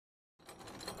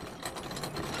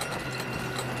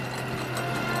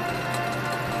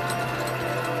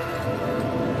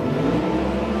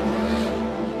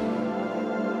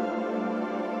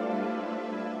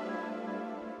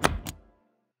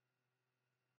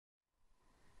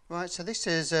Right, so this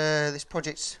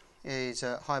project is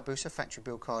Hayabusa factory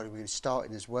build car. We're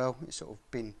starting as well. It's sort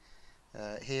of been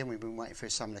here, and we've been waiting for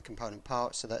some of the component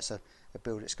parts. So that's a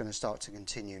build that's going to start to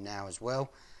continue now as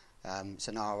well. It's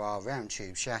an RR round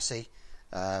tube chassis.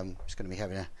 It's going to be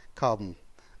having a carbon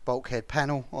bulkhead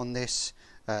panel on this.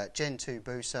 Gen 2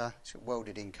 Busa. It's got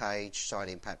welded in cage, side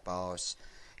impact bars,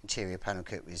 interior panel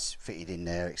kit is fitted in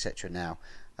there, etc. Now,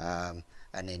 and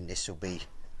then this will be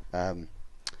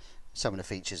some of the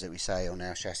features that we say on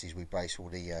our chassis. We brace all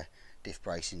the diff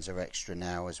bracings are extra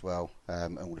now as well,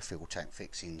 and all the fuel tank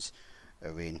fixings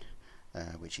are in,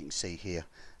 which you can see here.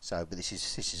 So, but this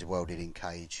is a welded in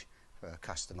cage for a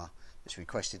customer that's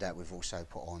requested that. We've also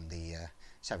put on the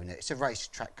it's a race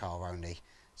track car only,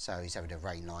 so he's having a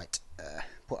rain light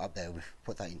put up there. We've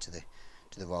put that into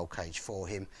the roll cage for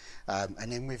him, and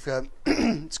then we've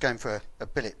it's going for a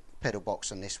billet pedal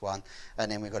box on this one,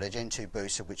 and then we've got a Gen 2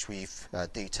 Booster which we've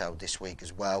detailed this week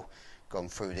as well. Gone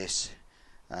through this,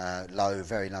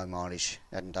 very low mileage,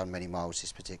 hadn't done many miles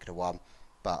this particular one,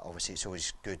 but obviously it's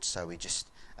always good, so we just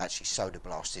actually soda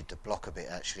blasted the block a bit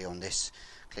actually on this,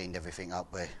 cleaned everything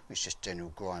up where it's just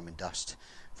general grime and dust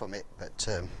from it, but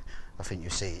I think you'll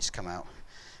see it's come out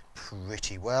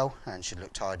pretty well and should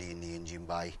look tidy in the engine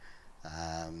bay.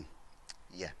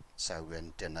 Yeah, so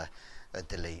and then a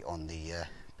delete on the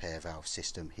pair valve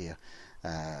system here.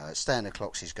 Standard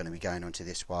clocks is going to be going onto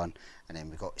this one, and then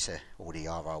we've got all the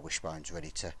RR wishbones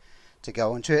ready to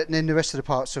go onto it, and then the rest of the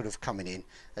parts sort of coming in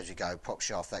as we go. Prop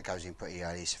shaft, that goes in pretty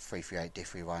early. It's a 338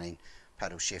 different running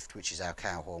paddle shift, which is our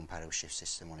cow horn paddle shift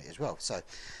system on it as well. So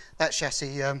that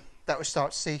chassis, that will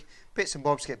start to see bits and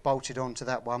bobs get bolted onto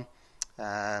that one.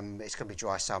 It's going to be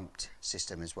dry sumped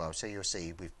system as well, so you'll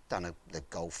see we've done the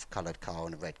golf coloured car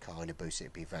and a red car in a Boost.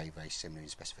 It'd be very, very similar in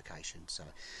specification. So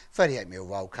 38mm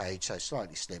roll cage, so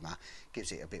slightly slimmer,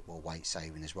 gives it a bit more weight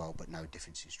saving as well, but no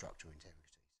difference in structural integrity.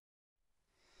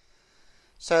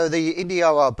 So the Indy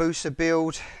RR Booster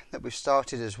build that we've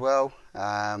started as well,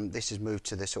 this has moved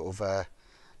to the sort of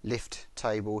lift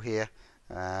table here.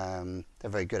 They're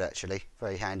very good actually,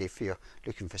 very handy if you're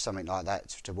looking for something like that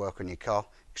to work on your car.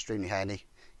 Extremely handy,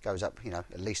 goes up, you know,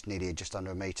 at least nearly just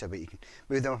under a metre, but you can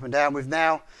move them up and down. We've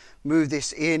now moved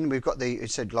this in. We've got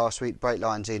it said last week, brake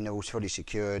lines in, all fully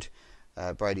secured,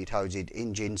 braided, hosed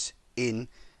engines in,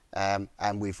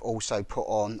 and we've also put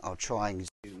on, I'll try and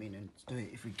zoom in and do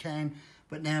it if we can,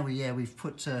 but now we've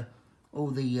put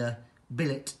all the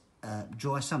billet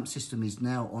dry sump system is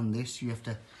now on this. You have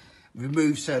to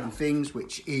remove certain things,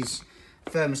 which is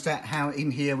thermostat. How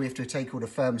in here we have to take all the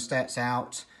thermostats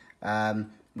out.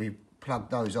 We plug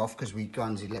those off because we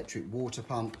run the electric water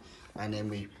pump, and then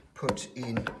we put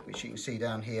in, which you can see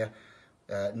down here,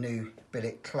 new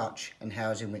billet clutch and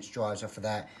housing which drives off of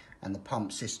that, and the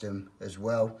pump system as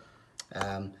well,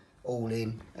 all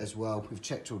in as well. We've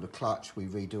checked all the clutch, we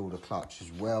redo all the clutch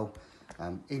as well.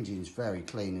 Engine's very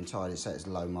clean and tidy, so it's a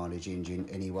low mileage engine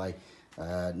anyway.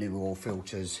 New oil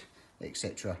filters,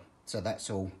 etc. So that's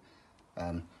all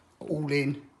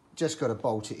in. Just got to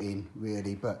bolt it in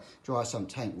really, but dry sump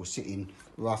tank will sit in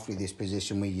roughly this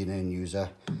position where you then use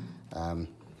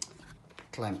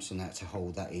clamps and that to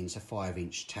hold that in. It's a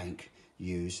 5-inch tank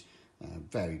use,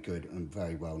 very good and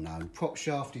very well known. Prop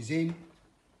shaft is in.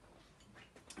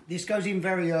 This goes in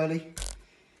very early.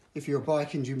 If you're a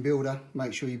bike engine builder,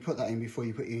 make sure you put that in before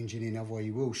you put your engine in, otherwise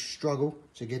you will struggle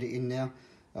to get it in now.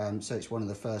 So it's one of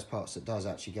the first parts that does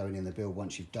actually go in the build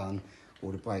once you've done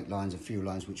all the brake lines and fuel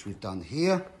lines, which we've done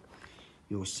here.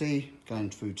 You'll see going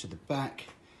through to the back,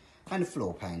 and the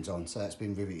floor pan's on, so that's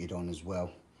been riveted on as well.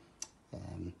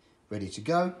 Ready to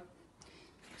go.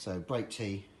 So brake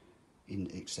tee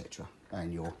in, etc.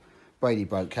 And your Brady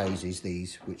brake cases,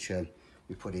 these which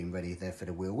we put in ready there for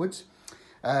the wheelwoods.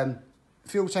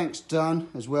 Fuel tank's done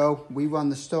as well. We run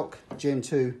the stock Gen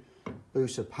 2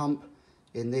 Booster pump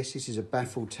in this. This is a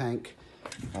baffled tank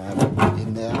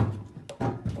in there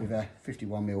with a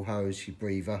 51mm hose, your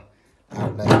breather,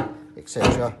 outlet,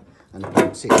 etc. And the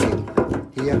pump sits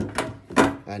in here.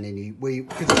 And then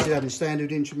because it's having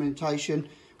standard instrumentation,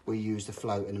 we use the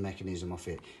float and the mechanism off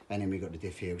it. And then we've got the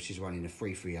diff here, which is running a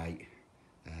 338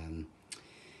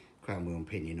 crown wheel and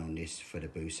pinion on this for the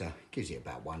Booster. Gives it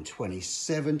about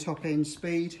 127 top end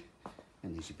speed.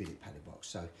 And there's your billet paddle box.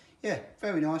 So yeah,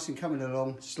 very nice and coming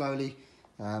along slowly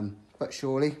but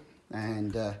surely.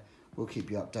 And we'll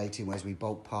keep you updated as we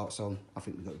bolt parts on. I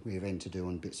think we've got a rear end to do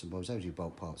on bits and bobs as we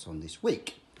bolt parts on this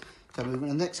week. So moving on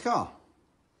to the next car.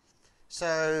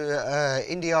 So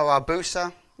Indy RR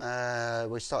Booster.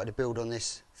 We started to build on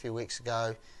this a few weeks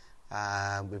ago.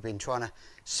 We've been trying to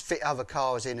fit other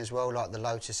cars in as well, like the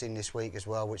Lotus in this week as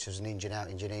well, which was an engine out,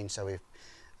 engine in. So we've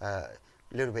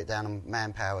a little bit down on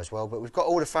manpower as well. But we've got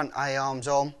all the front A-arms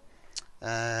on.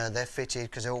 They're fitted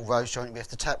because they're all rose joint. We have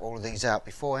to tap all of these out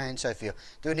beforehand. So if you're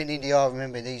doing an Indy,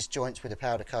 remember these joints with a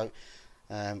powder coat,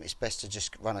 it's best to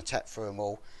just run a tap through them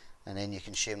all, and then you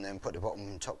can shim them, put the bottom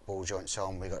and top ball joints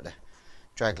on. We've got the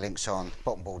drag links on,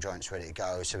 bottom ball joints ready to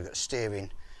go. So we've got steering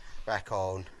rack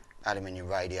on, aluminium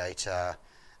radiator.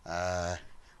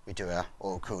 We do our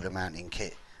oil cooler mounting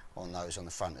kit on those on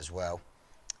the front as well.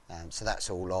 So that's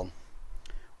all on,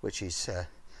 which is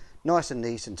nice and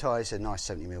neat and tight. It's a nice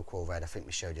 70mm core rad. I think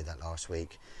we showed you that last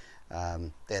week.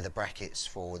 They're the brackets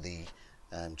for the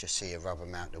just see a rubber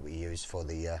mount that we use for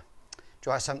the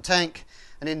dry sump tank.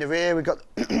 And in the rear we've got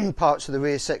parts of the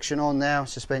rear section on now,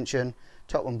 suspension,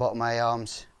 top and bottom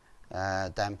A-arms,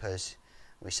 dampers.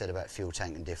 We said about fuel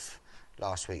tank and diff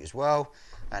last week as well.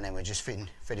 And then we're just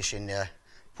finishing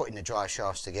putting the dry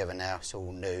shafts together now. It's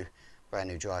all new, brand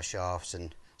new dry shafts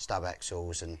and stub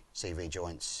axles and CV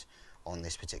joints on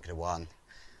this particular one,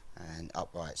 and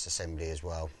uprights assembly as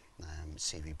well,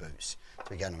 CV boots. So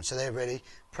we're going on. So they're ready,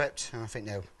 prepped, and I think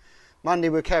they'll Monday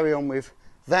we'll carry on with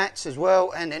that as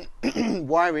well. And then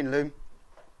wiring loom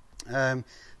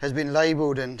has been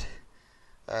labelled and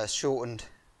shortened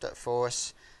for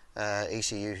us,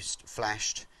 ECU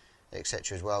flashed,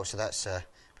 etc. as well. So that's a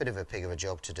bit of a pig of a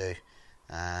job to do.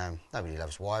 Nobody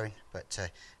loves wiring, but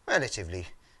relatively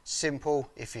simple.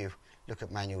 If you look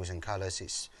at manuals and colours,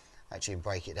 it's actually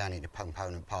break it down into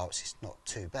component parts. It's not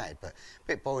too bad, but a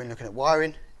bit boring looking at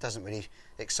wiring. Doesn't really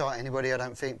excite anybody, I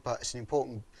don't think, but it's an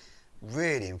important,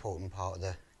 really important part of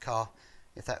the car.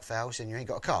 If that fails, then you ain't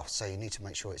got a car, so you need to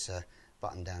make sure it's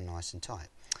buttoned down nice and tight.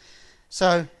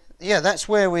 So yeah, that's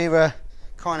where we're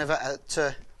kind of at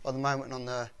the moment on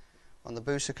the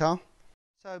Busa car.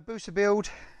 So Busa build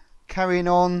carrying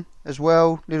on as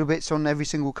well, little bits on every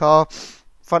single car.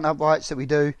 Front uprights that we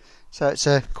do, so it's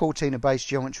a Cortina based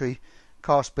geometry,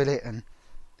 cast billet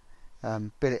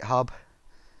and billet hub,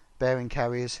 bearing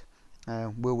carriers,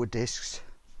 wheelwood discs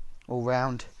all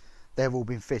round. They've all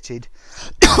been fitted.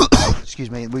 Excuse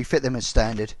me. We fit them as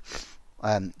standard.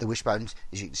 The wishbones,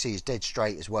 as you can see, is dead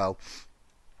straight as well,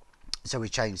 so we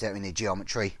changed that in the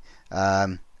geometry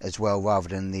as well, rather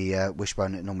than the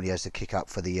wishbone that normally has the kick up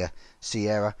for the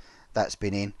Sierra. That's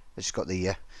been in. It's got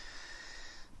the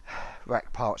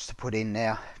rack parts to put in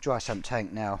now. Dry sump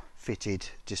tank now fitted,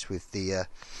 just with the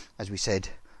as we said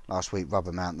last week,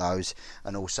 rubber mount those,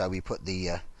 and also we put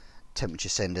the temperature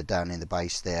sender down in the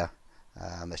base there.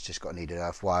 That's just got needed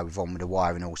earth wire. We've on with the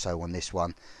wiring also on this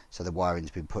one, so the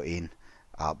wiring's been put in,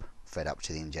 fed up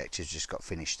to the injectors. Just got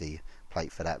finished the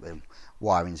plate for that, but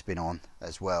wiring's been on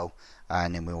as well.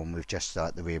 And then we're on with just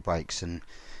like the rear brakes and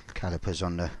calipers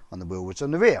on the wheelwoods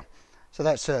on the rear. So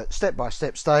that's a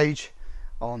step-by-step stage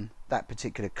on that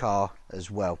particular car as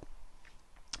well.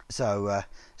 So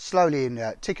slowly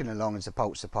ticking along as the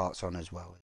bolts the parts on as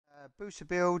well. Busa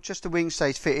build, just the wing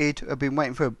stays fitted. I've been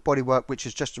waiting for a bodywork which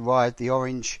has just arrived, the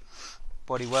orange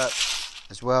bodywork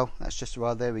as well. That's just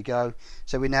arrived, there we go.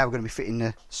 So we're now going to be fitting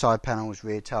the side panels,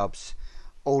 rear tubs,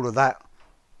 all of that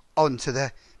onto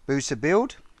the Busa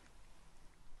build.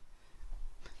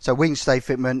 So wing stay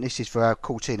fitment, this is for our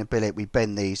Cortina billet. We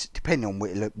bend these, depending on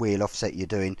what wheel offset you're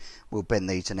doing, we'll bend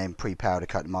these and then pre-powder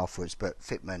cut them afterwards. But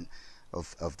fitment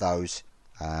of those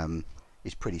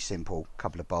is pretty simple,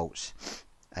 couple of bolts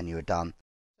and you're done.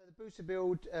 So the Busa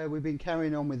build, we've been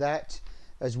carrying on with that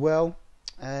as well.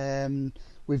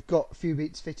 We've got a few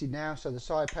bits fitted now, so the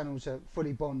side panels are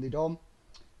fully bonded on.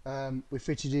 We're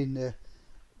fitted in the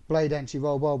blade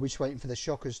anti-roll bar. We're just waiting for the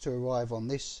shockers to arrive on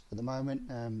this at the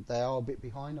moment. They are a bit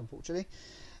behind, unfortunately.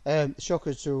 The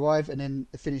shockers to arrive and then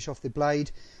finish off the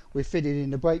blade. We've fitted in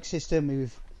the brake system.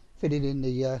 We've fitted in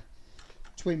the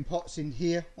twin pots in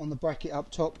here on the bracket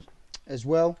up top as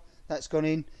well. That's gone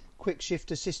in. Quick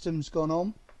shifter system's gone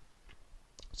on,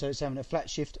 so it's having a flat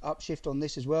shift up shift on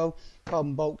this as well.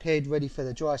 Carbon bulkhead ready for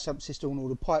the dry sump system, and all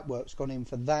the pipe work's gone in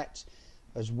for that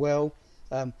as well.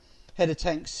 Header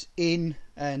tanks in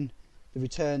and the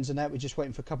returns and that. We're just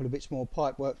waiting for a couple of bits more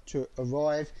pipe work to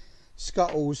arrive.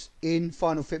 Scuttles in,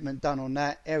 final fitment done on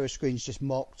that. Aero screens just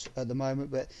mocked at the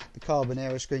moment, but the carbon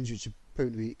aero screens, which have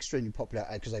proven to be extremely popular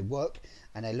because they work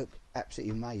and they look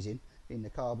absolutely amazing in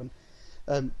the carbon.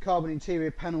 Carbon interior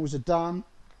panels are done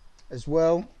as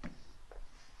well.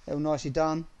 They're all nicely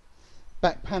done.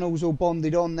 Back panels all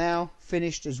bonded on now,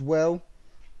 finished as well.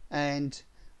 And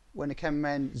when the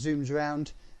cameraman zooms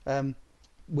around,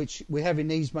 which we're having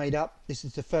these made up. This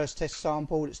is the first test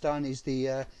sample that's done, is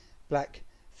the black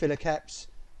filler caps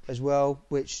as well,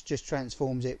 which just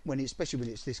transforms it, especially when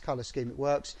it's this colour scheme, it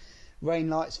works. Rain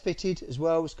lights fitted as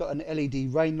well. It's got an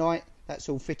LED rain light That's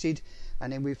all fitted,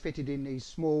 and then we've fitted in these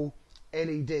small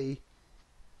LED.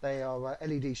 They are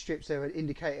LED strips. They're an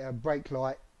indicator, brake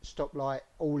light, stop light,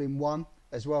 all in one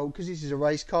as well. Because this is a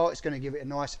race car, it's going to give it a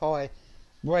nice high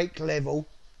brake level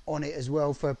on it as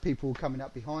well for people coming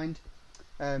up behind.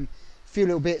 Few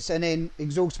little bits, and then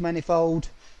exhaust manifold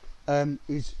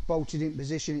is bolted in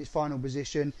position, its final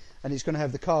position, and it's going to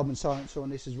have the carbon silencer on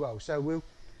this as well. So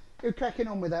we're cracking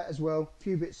on with that as well. A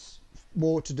few bits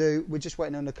more to do. We're just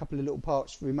waiting on a couple of little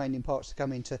parts, remaining parts to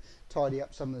come in to tidy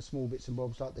up some of the small bits and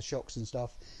bobs like the shocks and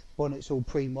stuff. Bonnet's all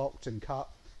pre-mocked and cut,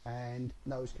 and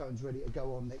nose cone's ready to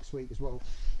go on next week as well.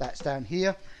 That's down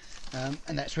here,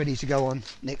 and that's ready to go on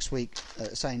next week at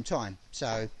the same time.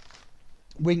 So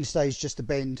wing stays just a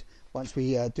bend once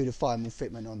we do the final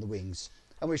fitment on the wings,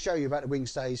 and we'll show you about the wing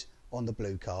stays on the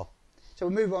blue car. So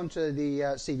we'll move on to the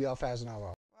CBR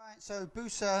 1000RR. Right, so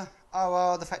Busa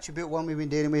RR, the factory built one we've been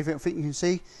dealing with. I think you can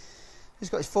see it's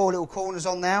got its 4 little corners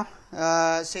on now.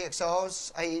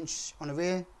 CXRs, 8-inch on the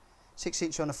rear,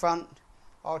 6-inch on the front,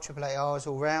 RAARs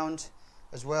all round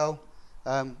as well.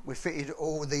 We've fitted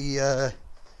all the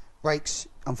brakes.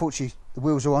 Unfortunately the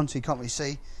wheels are on so you can't really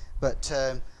see, but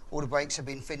all the brakes have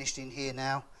been finished in here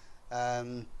now.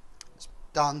 It's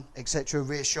done, etc.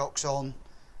 Rear shocks on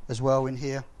as well in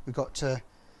here. We've got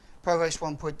Pro Race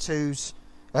 1.2s,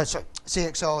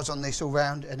 CXRs on this all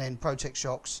round, and then Protec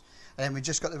shocks, and then we've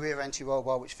just got the rear anti-roll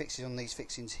bar which fixes on these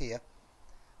fixings here.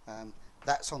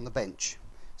 That's on the bench,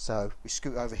 so we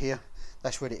scoot over here.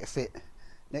 That's ready to fit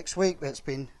next week. That's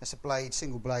a blade,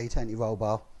 single blade anti-roll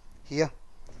bar here,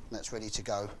 and that's ready to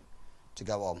go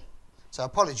on. So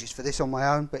apologies for this on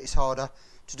my own, but it's harder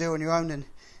to do on your own, and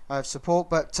I have support.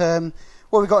 But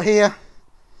what we've got here,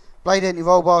 blade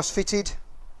anti-roll bars fitted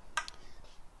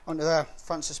onto the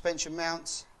front suspension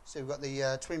mounts. So we've got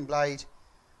the twin blade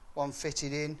one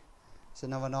fitted in. It's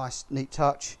another nice neat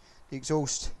touch. The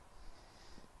exhaust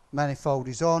manifold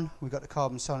is on. We've got the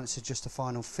carbon silencer, just a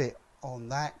final fit on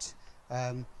that,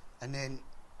 and then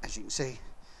as you can see,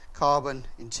 carbon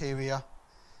interior,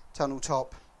 tunnel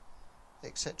top,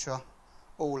 etc.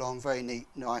 all on, very neat,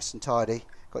 nice and tidy.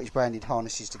 Got his branded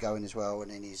harnesses to go in as well,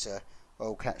 and then his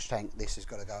oil catch tank. This has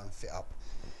got to go and fit up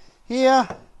here.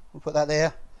 We'll put that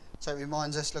there so it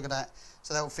reminds us. Look at that.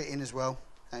 So that will fit in as well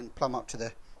and plumb up to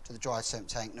the dry cement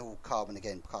tank, and all carbon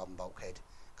again, carbon bulkhead,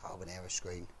 carbon aero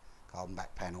screen, carbon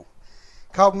back panel,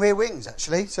 carbon rear wings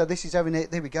actually. So this is having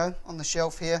it, there we go, on the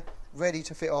shelf here, ready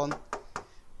to fit on.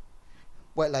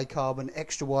 Wet laid carbon,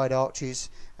 extra wide arches,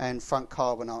 and front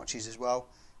carbon arches as well.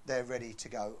 They're ready to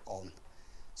go on.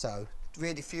 So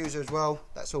rear diffuser as well,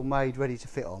 that's all made, ready to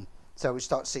fit on. So we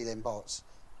start to see them bolts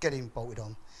getting bolted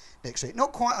on next week.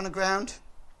 Not quite on the ground,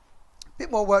 a bit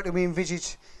more work than we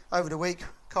envisaged over the week.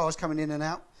 Cars coming in and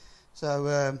out.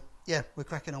 So yeah, we're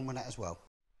cracking on with that as well.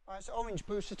 Right, it's orange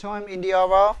booster time, Indy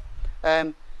RR.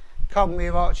 Carbon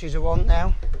rear arches are on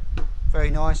now. Very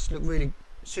nice, look really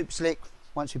super slick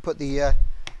once we put the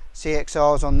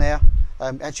CXRs on there.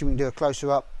 Actually we can do a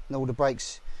closer up, and all the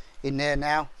brakes in there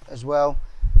now as well.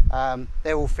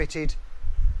 They're all fitted,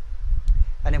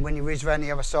 and then when you whiz around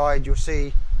the other side you'll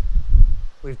see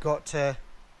we've got the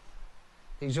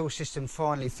exhaust system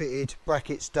finally fitted,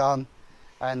 brackets done,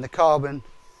 and the carbon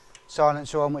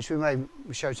silencer on, which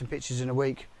we show some pictures in a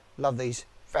week. Love these,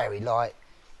 very light,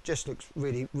 just looks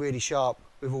really sharp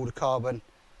with all the carbon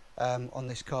on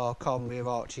this car. Carbon rear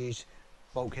arches,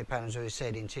 bulkhead panels, as I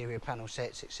said, interior panel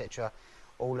sets, etc.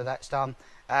 All of that's done,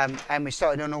 and we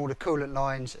started on all the coolant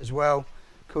lines as well.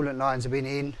 Coolant lines have been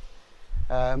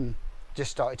in,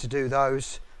 just started to do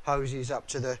those. Hoses up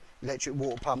to the electric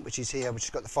water pump, which is here, which has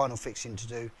got the final fixing to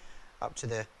do up to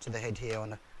the head here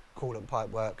on the coolant pipe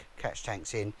work. Catch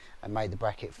tanks in, and made the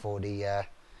bracket for the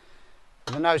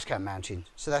nose cone mounting.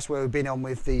 So that's where we've been on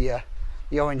with the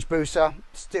orange Busa.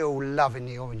 Still loving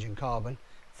the orange and carbon.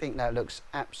 Think that looks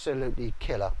absolutely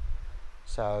killer.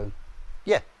 So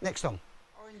yeah, next on.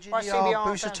 Orange CBR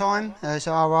Busa time.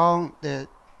 So RR,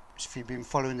 if you've been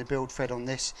following the build thread on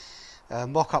this,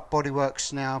 mock-up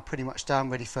bodywork's now pretty much done,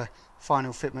 ready for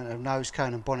final fitment of nose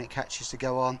cone and bonnet catches to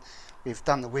go on. We've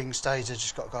done the wing stage, I've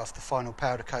just got to go off the final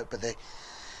powder coat, but the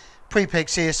pre-peg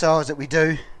CSRs that we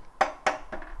do,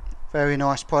 very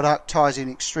nice product, ties in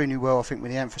extremely well I think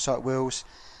with the anthracite wheels.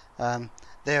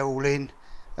 They're all in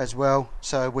as well,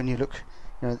 so when you look,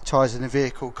 the ties in the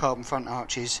vehicle, carbon front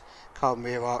arches, carbon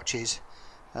rear arches.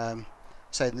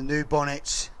 So the new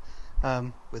bonnets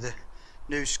with the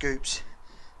new scoops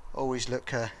always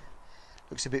looks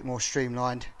a bit more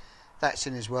streamlined. That's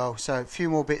in as well. So a few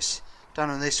more bits done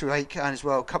on this week, and as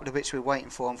well a couple of bits we're waiting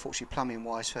for, unfortunately plumbing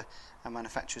wise, for our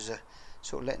manufacturers are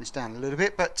sort of letting us down a little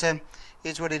bit, but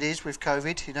here's what it is with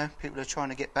COVID. You know, people are trying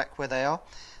to get back where they are,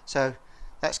 so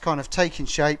that's kind of taking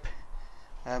shape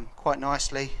quite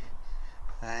nicely,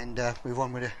 and move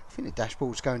on with I think the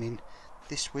dashboard's going in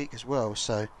this week as well,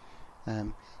 so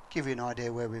give you an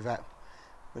idea where we're at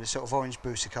with a sort of orange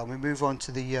booster car. We move on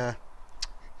to the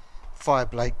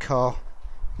Fireblade car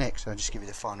next. I'll just give you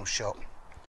the final shot.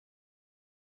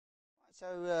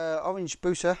 So orange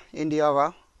booster Indy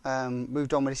RR,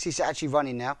 moved on with this. It's actually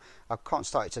running now. I can't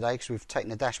start it today because we've taken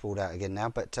the dashboard out again now,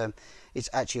 but it's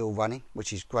actually all running,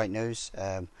 which is great news.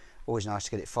 Always nice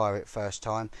to get it fire it first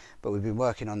time, but we've been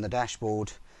working on the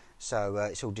dashboard, so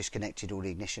it's all disconnected, all the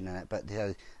ignition and that, but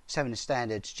it's having the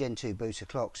standard Gen 2 booster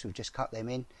clocks. We've just cut them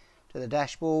in to the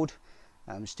dashboard.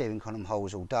 Steering column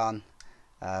holes all done.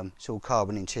 It's all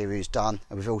carbon interiors done,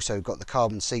 and we've also got the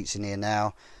carbon seats in here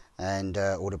now, and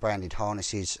all the branded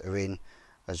harnesses are in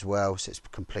as well, so it's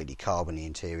completely carbony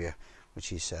interior,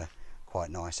 which is quite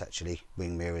nice actually.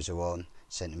 Wing mirrors are on,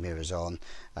 centre mirrors on.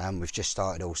 We've just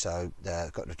started also,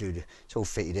 got to do it's all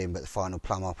fitted in, but the final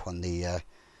plumb up on the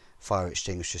fire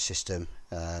extinguisher system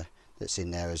that's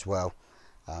in there as well.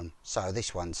 So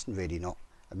this one's really not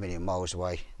a million miles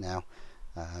away now.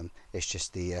 It's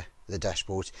just the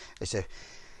dashboard.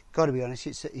 Got to be honest,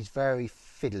 it's very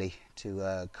fiddly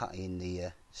to cut in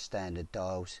the standard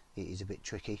dials. It is a bit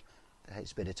tricky. It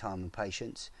takes a bit of time and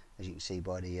patience, as you can see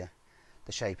by the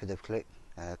shape of the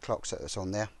clocks that's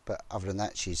on there. But other than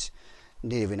that, she's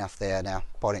near enough there now.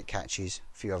 Bonnet catches,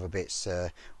 a few other bits.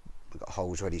 We've got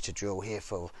holes ready to drill here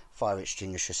for fire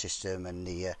extinguisher system, and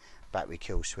the battery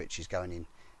kill switch is going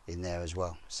in there as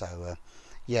well. So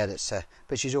yeah, that's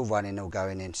but she's all running, all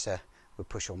going in, so we'll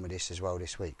push on with this as well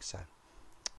this week. So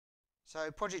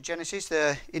Project Genesis,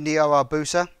 the Indy RR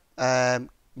Booster,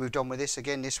 moved on with this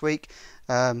again this week.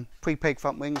 Pre-peg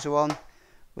front wings are on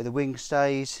with the wing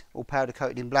stays all powder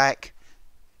coated in black.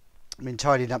 I've been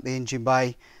tidying up the engine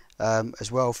bay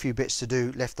as well. A few bits to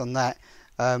do left on that.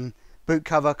 Boot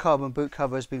cover, carbon boot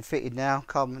cover has been fitted now.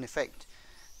 Carbon effect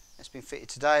has been fitted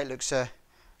today. It looks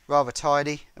rather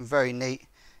tidy and very neat.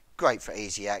 Great for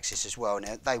easy access as well.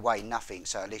 Now they weigh nothing,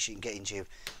 so at least you can get into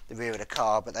the rear of the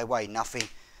car, but they weigh nothing.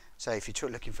 So if you're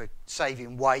looking for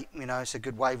saving weight, you know, it's a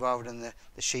good way rather than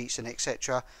the sheets and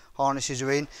etc. Harnesses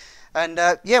are in, and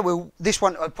yeah, this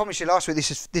one I promised you last week.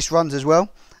 This runs as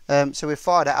well, so we've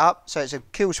fired it up. So it's a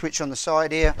kill switch on the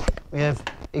side here. We have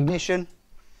ignition.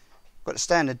 Got the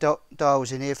standard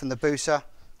dials in here from the booster.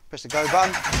 Press the go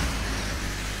button.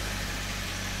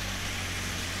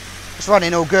 It's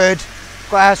running all good.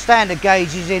 Got our standard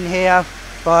gauges in here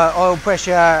for oil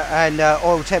pressure and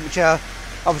oil temperature.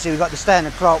 Obviously we've got the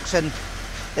standard clocks, and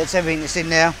that's everything that's in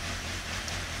there.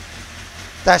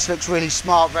 Dash looks really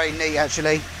smart, very neat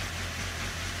actually.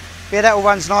 Yeah, that all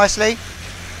runs nicely.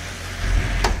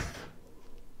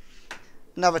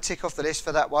 Another tick off the list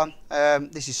for that one.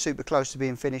 This is super close to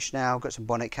being finished now. Got some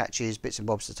bonnet catches, bits and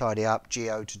bobs to tidy up,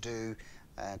 geo to do,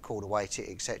 call to weight it,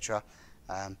 etc.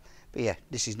 But yeah,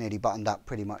 this is nearly buttoned up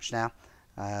pretty much now.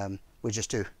 We'll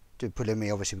just do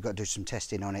preliminary. Obviously we've got to do some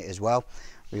testing on it as well.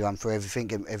 We run through everything,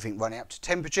 get everything running up to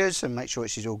temperatures and make sure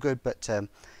it's all good, but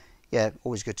yeah,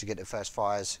 always good to get the first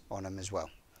fires on them as well.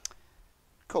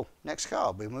 Cool, next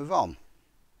car, we'll move on.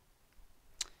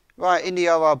 Right, Indy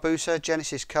RR Booster,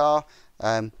 Genesis car.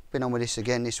 Been on with this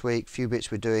again this week. Few bits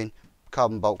we're doing,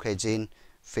 carbon bulkheads in,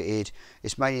 fitted.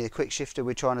 It's mainly the quick shifter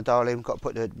we're trying to dial in. We've got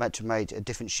to put made a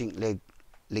different shank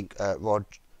link rod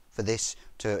for this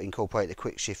to incorporate the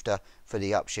quick shifter for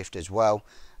the upshift as well.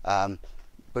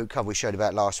 Boot cover we showed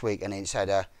about last week, and then it's had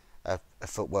a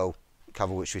footwell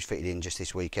cover which was fitted in just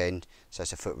this weekend, so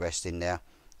it's a footrest in there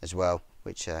as well,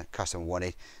 which customer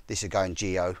wanted. This is going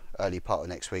geo early part of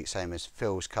next week, same as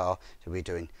Phil's car, so we're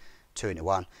doing 2 into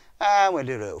 1, and we'll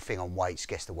do a little thing on weights,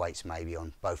 guess the weights maybe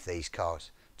on both these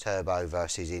cars, turbo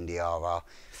versus Indy RR.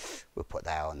 We'll put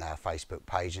that on our Facebook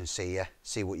page and see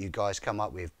what you guys come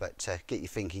up with, but get your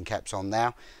thinking caps on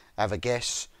now. Have a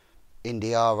guess.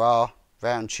 Indy RR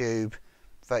round tube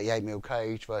 38mm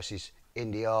cage versus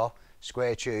Indy R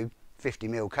square tube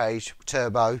 50mm cage,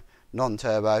 turbo,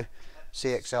 non-turbo,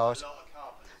 CXRs.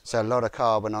 So a lot of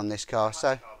carbon on this car.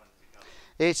 So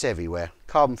it's everywhere.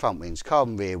 Carbon front wings,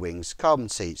 carbon rear wings, carbon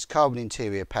seats, carbon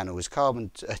interior panels,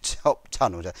 carbon top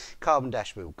tunnel, carbon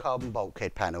dashboard, carbon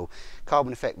bulkhead panel,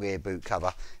 carbon effect rear boot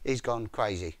cover. It's gone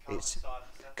crazy. It's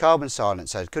carbon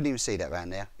silencer. Couldn't even see that around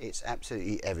there. It's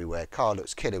absolutely everywhere. Car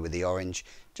looks killer with the orange.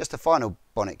 Just the final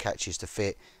bonnet catches to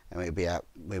fit, and we'll be out.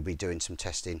 We'll be doing some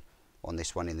testing on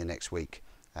this one in the next week.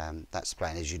 That's the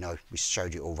plan. As you know, we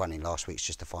showed you all running last week. It's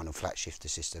just the final flat shifter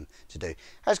system to do.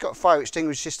 Has got a fire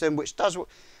extinguisher system which does weigh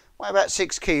about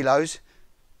 6 kilos,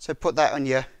 So put that on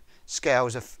your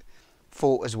scales of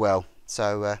thought as well.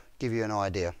 So give you an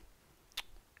idea.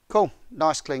 Cool,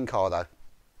 nice clean car though.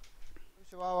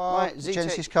 Right,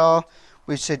 Genesis car.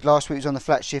 We said last week it was on the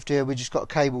flat shifter. We just got a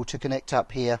cable to connect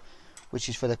up here, which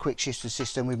is for the quick shifter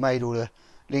system. We've made all the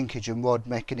linkage and rod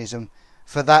mechanism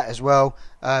for that as well.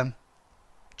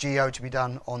 Geo to be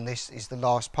done on this is the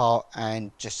last part, and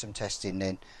just some testing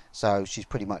then. So she's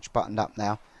pretty much buttoned up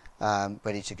now,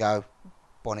 ready to go.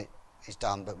 Bonnet is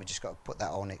done, but we just got to put that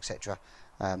on, etc.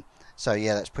 So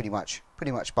yeah, that's pretty much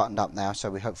buttoned up now. So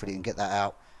we hopefully can get that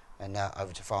out and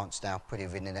over to France now, pretty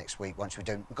within the next week. Once we've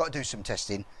got to do some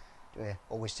testing.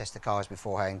 Always test the cars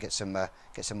beforehand, get some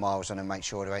miles on and make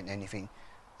sure there ain't anything,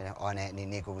 iron out any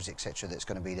niggles, etc. that's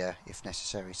going to be there if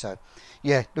necessary. So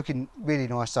yeah, looking really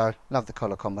nice though. Love the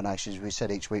colour combinations. We said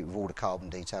each week with all the carbon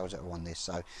details that are on this.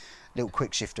 So little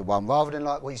quick shifter one, rather than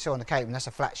like what you saw on the Cape, and that's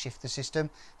a flat shifter system.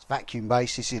 It's vacuum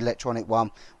based. This is electronic one,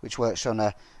 which works on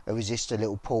a resistor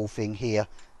little pull thing here,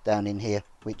 down in here,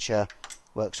 which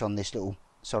works on this little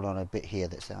solenoid bit here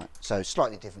that's out. So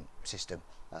slightly different system.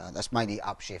 That's mainly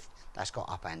upshift. That's got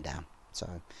up and down. So,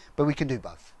 but we can do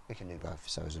both. We can do both.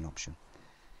 So as an option.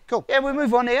 Cool. Yeah, we'll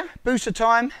move on here. Booster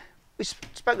time. We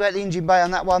spoke about the engine bay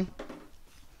on that one.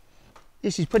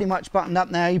 This is pretty much buttoned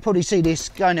up now. You probably see this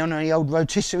going on the old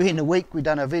rotisserie in a week. We've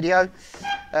done a video.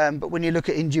 But when you look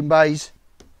at engine bays,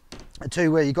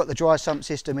 two where you've got the dry sump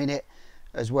system in it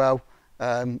as well,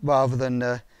 rather than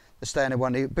the standard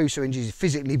one. The booster engine is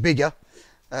physically bigger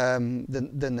than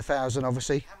the 1000,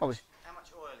 obviously. How much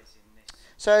oil is in this?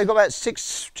 So you've got about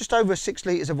just over 6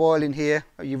 litres of oil in here.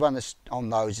 You run this on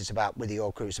those, it's about, with the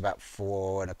oil crew, it's about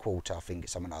 4 1/4, I think,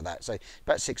 something like that. So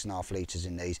about 6.5 litres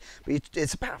in these. But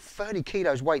it's about 30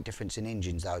 kilos weight difference in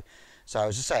engines though. So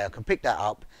as I say, I can pick that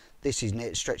up. This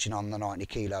is stretching on the 90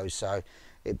 kilos, so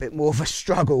a bit more of a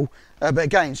struggle. But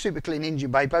again, super clean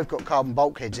engine bay. Both got carbon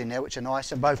bulkheads in there, which are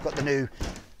nice, and both got the new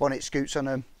bonnet scoots on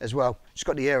them as well. Just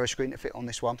got the aero screen to fit on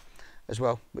this one as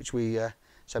well, which we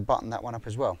so button that one up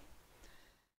as well.